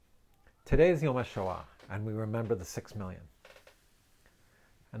Today is Yom HaShoah, and we remember the 6 million.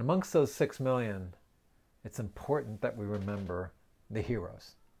 And amongst those 6 million, it's important that we remember the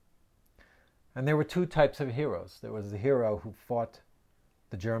heroes. And there were two types of heroes. There was the hero who fought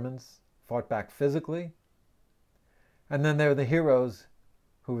the Germans, fought back physically, and then there were the heroes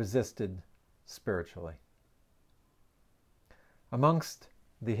who resisted spiritually. Amongst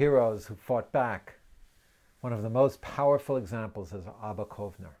the heroes who fought back, one of the most powerful examples is Abba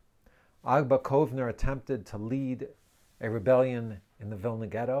Kovner. Abba Kovner attempted to lead a rebellion in the Vilna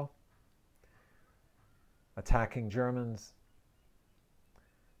Ghetto, attacking Germans,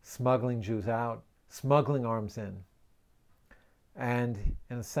 smuggling Jews out, smuggling arms in. And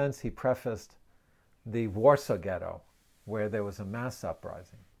in a sense, he prefaced the Warsaw Ghetto, where there was a mass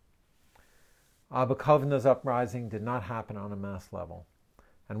uprising. Abba Kovner's uprising did not happen on a mass level.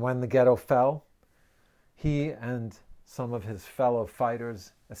 And when the ghetto fell, he and some of his fellow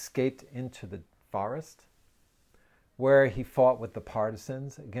fighters escaped into the forest, where he fought with the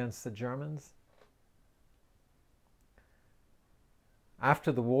partisans against the Germans.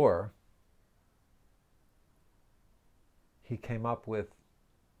 After the war, he came up with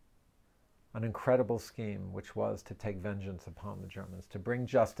an incredible scheme, which was to take vengeance upon the Germans, to bring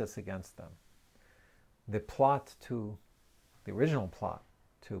justice against them. The original plot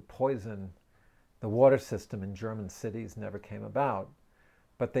to poison the water system in German cities never came about,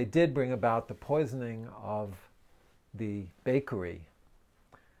 but they did bring about the poisoning of the bakery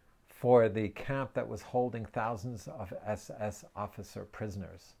for the camp that was holding thousands of SS officer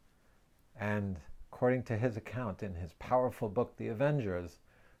prisoners. And according to his account in his powerful book, The Avengers,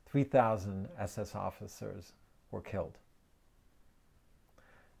 3,000 SS officers were killed.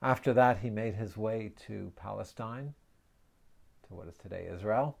 After that, he made his way to Palestine, to what is today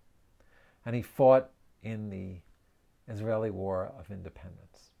Israel, and he fought in the Israeli War of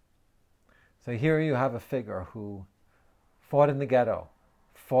Independence. So here you have a figure who fought in the ghetto,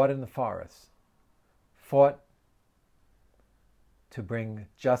 fought in the forest, fought to bring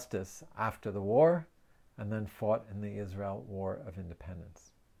justice after the war, and then fought in the Israel War of Independence.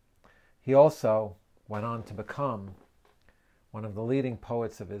 He also went on to become one of the leading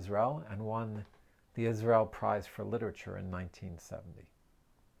poets of Israel and won the Israel Prize for Literature in 1970.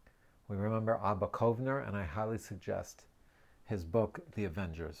 We remember Abba Kovner, and I highly suggest his book, The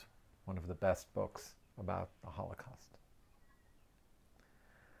Avengers, one of the best books about the Holocaust.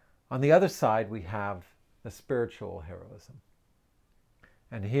 On the other side, we have the spiritual heroism.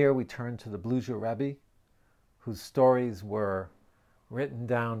 And here we turn to the Bluzher Rebbe, whose stories were written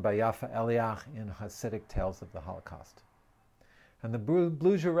down by Yafa Eliach in Hasidic Tales of the Holocaust. And the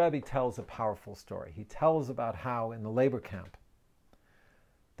Bluzher Rebbe tells a powerful story. He tells about how in the labor camp,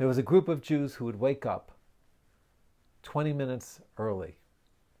 there was a group of Jews who would wake up 20 minutes early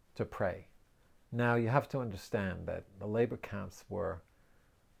to pray. Now you have to understand that the labor camps were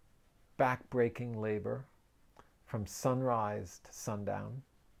back-breaking labor from sunrise to sundown,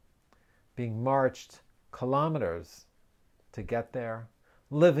 being marched kilometers to get there,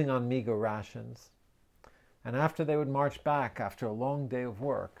 living on meager rations. And after they would march back, after a long day of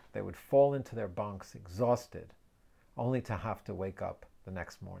work, they would fall into their bunks exhausted, only to have to wake up the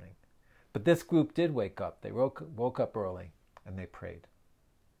next morning. But this group did wake up. They woke up early and they prayed.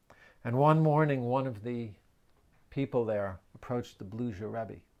 And one morning, one of the people there approached the Bluzher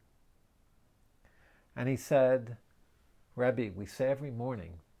Rebbe. And he said, Rebbe, we say every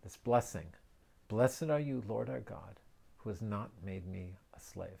morning this blessing, "Blessed are you, Lord our God, who has not made me a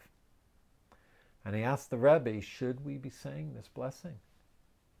slave." And he asked the Rebbe, should we be saying this blessing?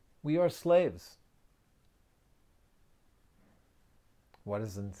 We are slaves. What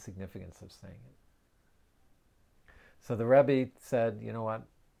is the significance of saying it? So the Rebbe said, you know what?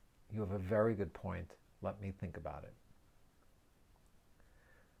 You have a very good point. Let me think about it.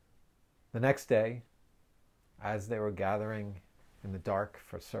 The next day, as they were gathering in the dark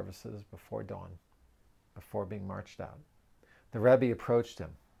for services before dawn, before being marched out, the Rebbe approached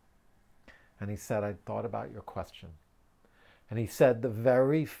him and he said, I thought about your question. And he said, the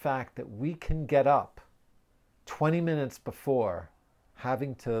very fact that we can get up 20 minutes before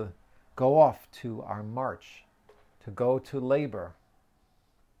having to go off to our march, to go to labor,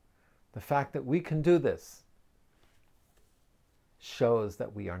 the fact that we can do this shows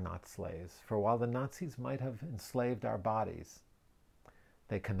that we are not slaves. For while the Nazis might have enslaved our bodies,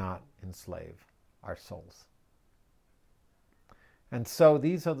 they cannot enslave our souls. And so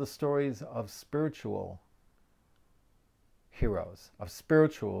these are the stories of spiritual heroes, of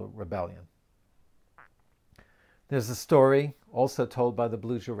spiritual rebellion. There's a story, also told by the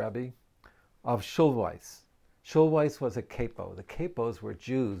Bluzher Rebbe, of Schulweis. Schulweis was a capo. The capos were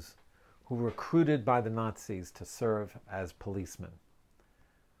Jews who were recruited by the Nazis to serve as policemen.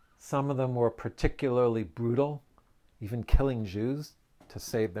 Some of them were particularly brutal, even killing Jews to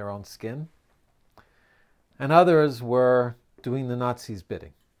save their own skin. And others were doing the Nazis'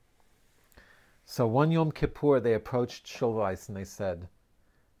 bidding. So one Yom Kippur, they approached Schulweis and they said,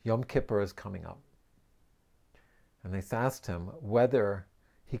 Yom Kippur is coming up. And they asked him whether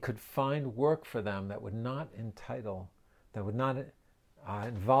he could find work for them that would not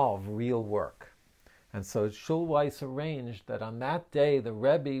involve real work. And so Schulweis arranged that on that day, the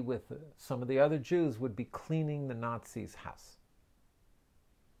Rebbe with some of the other Jews would be cleaning the Nazis' house.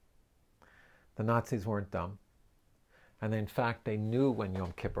 The Nazis weren't dumb. And in fact, they knew when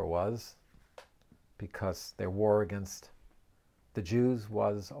Yom Kippur was, because their war against the Jews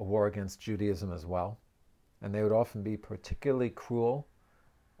was a war against Judaism as well. And they would often be particularly cruel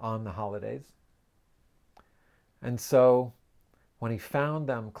on the holidays. And so when he found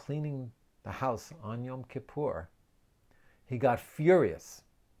them cleaning the house on Yom Kippur, he got furious.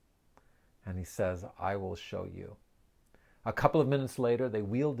 And he says, I will show you. A couple of minutes later, they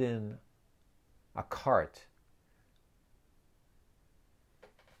wheeled in a cart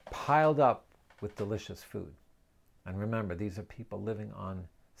piled up with delicious food. And remember, these are people living on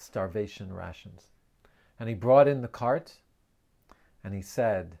starvation rations. And he brought in the cart and he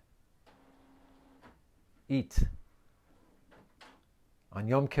said, eat. On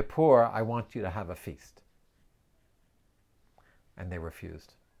Yom Kippur, I want you to have a feast. And they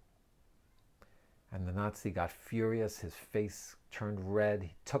refused. And the Nazi got furious. His face turned red.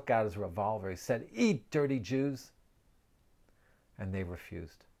 He took out his revolver. He said, eat, dirty Jews. And they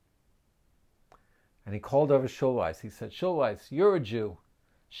refused. And he called over Schulweis. He said, Schulweis, you're a Jew.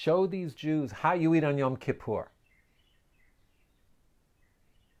 Show these Jews how you eat on Yom Kippur.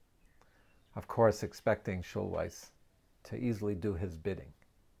 Of course, expecting Schulweis to easily do his bidding,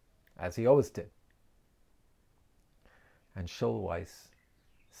 as he always did. And Schulweis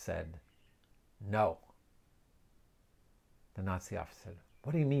said, no. The Nazi officer said,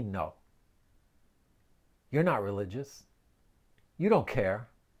 what do you mean no? You're not religious. You don't care.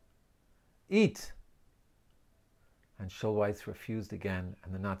 Eat. And Schulweis refused again,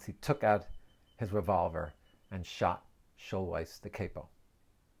 and the Nazi took out his revolver and shot Schulweis the capo.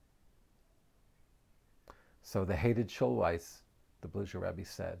 So the hated Schulweis, the Bluzher Rebbe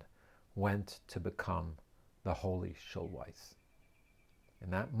said, went to become the holy Schulweis.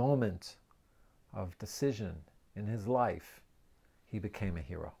 In that moment of decision in his life, he became a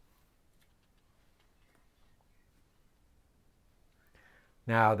hero.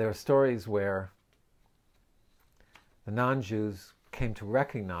 Now, there are stories where the non-Jews came to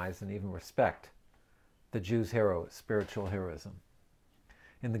recognize and even respect the Jews' spiritual heroism.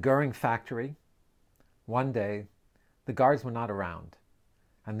 In the Goering factory, one day, the guards were not around,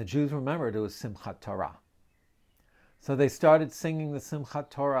 and the Jews remembered it was Simchat Torah. So they started singing the Simchat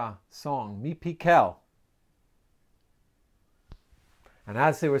Torah song, Mi Pikel. And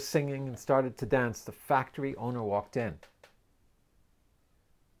as they were singing and started to dance, the factory owner walked in.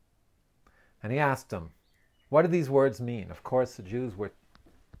 And he asked them, what do these words mean? Of course, the Jews were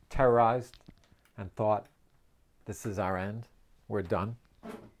terrorized and thought, this is our end. We're done.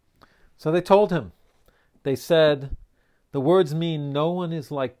 So they told him. They said, the words mean no one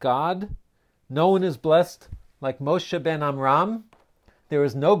is like God. No one is blessed like Moshe ben Amram. There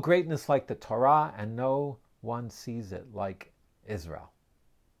is no greatness like the Torah, and no one sees it like Israel.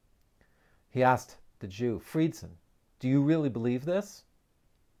 He asked the Jew, Friedson, do you really believe this?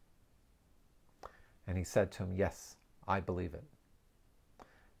 And he said to him, yes, I believe it.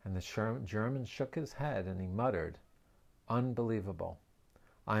 And the German shook his head and he muttered, unbelievable.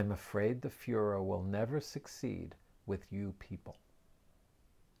 I'm afraid the Fuhrer will never succeed with you people.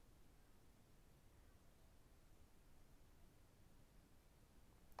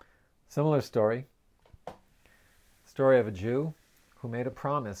 Similar story of a Jew who made a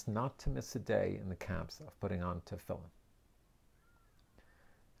promise not to miss a day in the camps of putting on tefillin.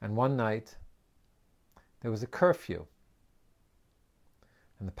 And one night, there was a curfew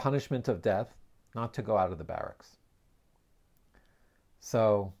and the punishment of death not to go out of the barracks.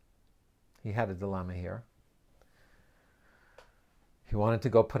 So he had a dilemma here. He wanted to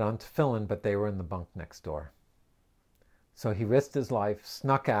go put on tefillin, but they were in the bunk next door. So he risked his life,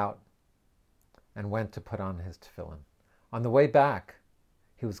 snuck out, and went to put on his tefillin. On the way back,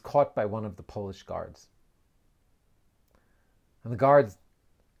 he was caught by one of the Polish guards. And the guards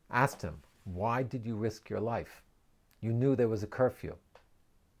asked him, why did you risk your life? You knew there was a curfew.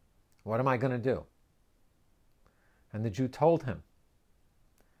 What am I going to do? And the Jew told him.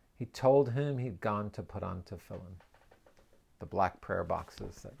 He told him he'd gone to put on tefillin, the black prayer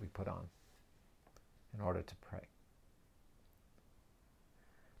boxes that we put on. in order to pray.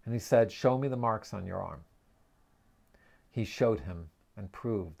 And he said, "Show me the marks on your arm." He showed him and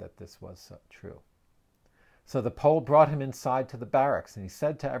proved that this was true. So the Pole brought him inside to the barracks, and he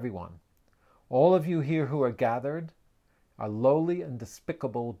said to everyone, "All of you here who are gathered are lowly and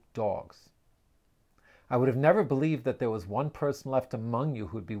despicable dogs. I would have never believed that there was one person left among you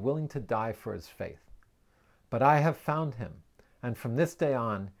who would be willing to die for his faith. But I have found him, and from this day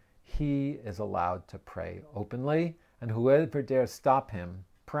on, he is allowed to pray openly, and whoever dares stop him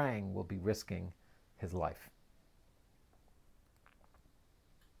praying will be risking his life."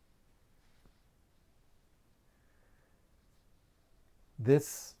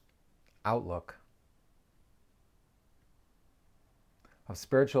 This outlook of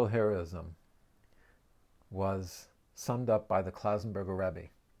spiritual heroism was summed up by the Klausenberger Rebbe,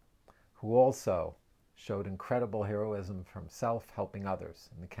 who also showed incredible heroism for himself, helping others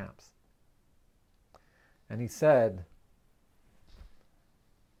in the camps. And he said,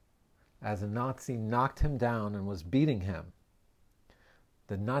 as a Nazi knocked him down and was beating him,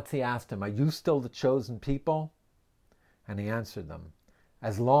 the Nazi asked him, "Are you still the chosen people?" And he answered them,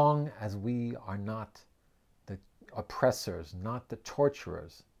 "As long as we are not the oppressors, not the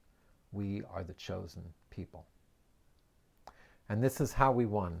torturers, we are the chosen people." And this is how we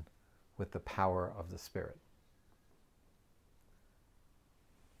won with the power of the Spirit.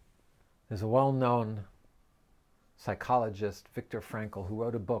 There's a well-known psychologist, Viktor Frankl, who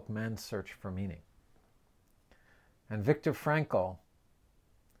wrote a book, Man's Search for Meaning. And Viktor Frankl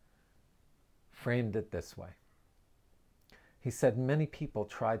framed it this way. He said many people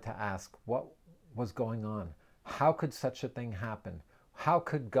tried to ask what was going on. How could such a thing happen? How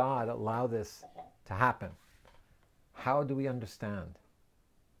could God allow this to happen? How do we understand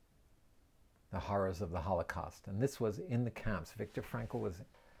the horrors of the Holocaust? And this was in the camps. Viktor Frankl was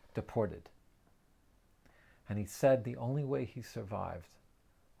deported. And he said the only way he survived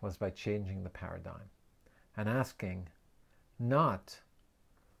was by changing the paradigm and asking not,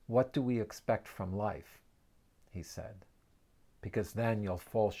 what do we expect from life, he said, because then you'll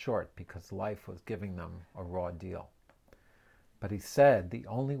fall short, because life was giving them a raw deal. But he said the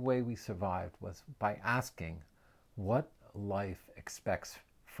only way we survived was by asking what life expects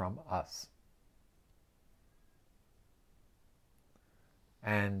from us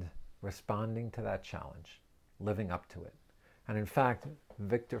and responding to that challenge, living up to it. And in fact,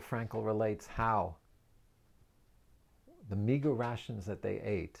 Viktor Frankl relates how the meager rations that they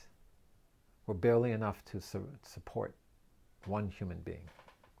ate were barely enough to support one human being.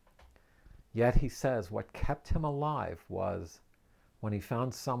 Yet he says what kept him alive was when he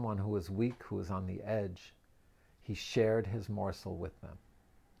found someone who was weak, who was on the edge, he shared his morsel with them.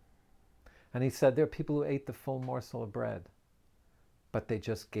 And he said there are people who ate the full morsel of bread, but they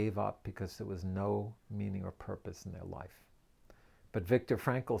just gave up because there was no meaning or purpose in their life. But Viktor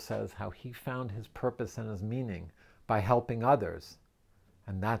Frankl says how he found his purpose and his meaning by helping others,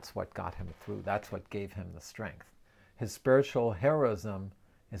 and that's what got him through. That's what gave him the strength. His spiritual heroism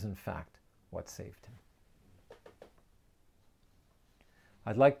is in fact what saved him.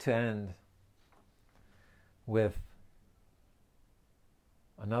 I'd like to end with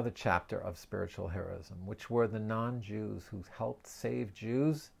another chapter of spiritual heroism, which were the non-Jews who helped save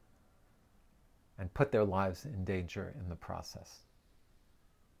Jews and put their lives in danger in the process.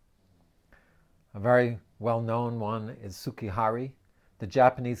 A very well-known one is Sukihari, the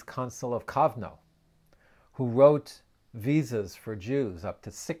Japanese consul of Kovno, who wrote visas for Jews, up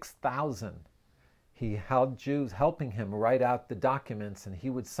to 6,000. He held Jews helping him write out the documents, and he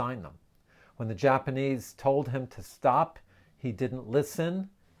would sign them. When the Japanese told him to stop, he didn't listen.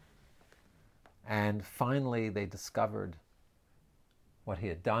 And finally, they discovered what he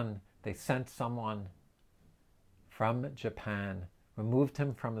had done. They sent someone from Japan, removed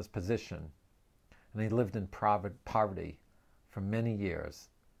him from his position, and he lived in poverty for many years,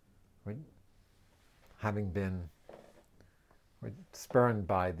 having been spurned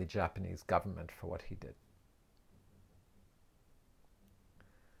by the Japanese government for what he did.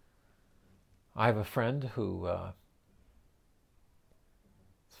 I have a friend who, his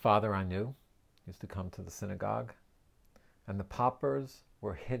father I knew, used to come to the synagogue, and the paupers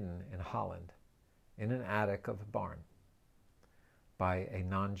were hidden in Holland in an attic of a barn by a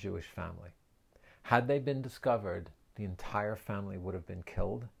non-Jewish family. Had they been discovered, the entire family would have been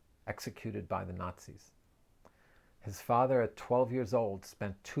killed, executed by the Nazis. His father, at 12 years old,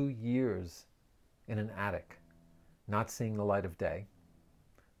 spent 2 years in an attic, not seeing the light of day.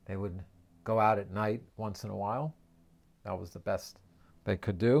 They would go out at night once in a while. That was the best they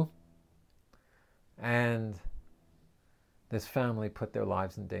could do. And this family put their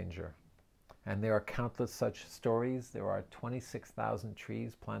lives in danger And there are countless such stories. There are 26,000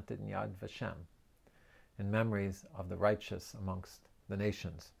 trees planted in Yad Vashem in memories of the righteous amongst the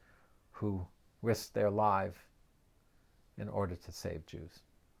nations who risked their life in order to save Jews.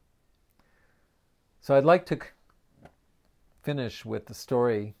 So I'd like to finish with the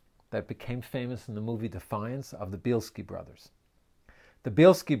story that became famous in the movie Defiance of the Bielski brothers. The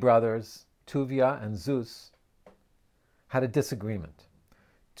Bielski brothers, Tuvia and Zeus, had a disagreement.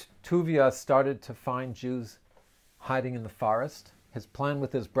 Tuvia started to find Jews hiding in the forest. His plan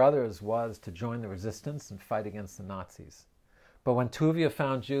with his brothers was to join the resistance and fight against the Nazis. But when Tuvia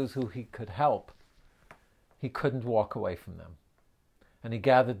found Jews who he could help, he couldn't walk away from them. And he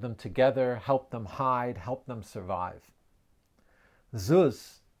gathered them together, helped them hide, helped them survive.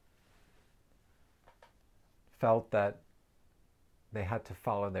 Zeus felt that they had to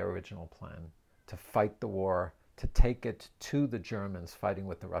follow their original plan, to fight the war, to take it to the Germans fighting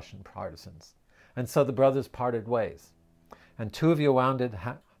with the Russian partisans. And so the brothers parted ways. And Tuvia wound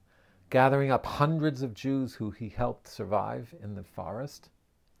up gathering up hundreds of Jews who he helped survive in the forest.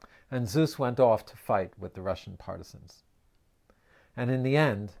 And Zeus went off to fight with the Russian partisans. And in the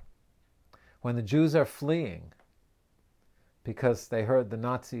end, when the Jews are fleeing because they heard the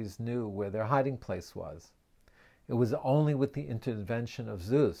Nazis knew where their hiding place was, it was only with the intervention of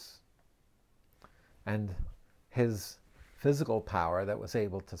Zeus and his physical power that was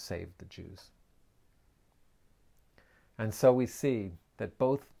able to save the Jews. And so we see that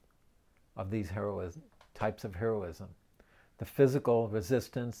both of these types of heroism, the physical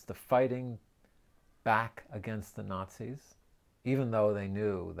resistance, the fighting back against the Nazis, even though they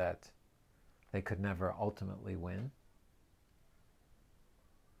knew that they could never ultimately win,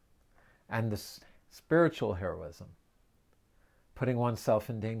 and the spiritual heroism, putting oneself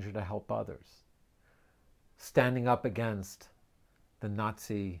in danger to help others, standing up against the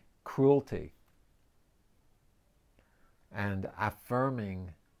Nazi cruelty, and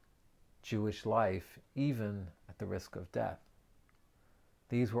affirming Jewish life even at the risk of death.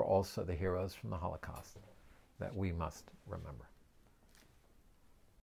 These were also the heroes from the Holocaust that we must remember.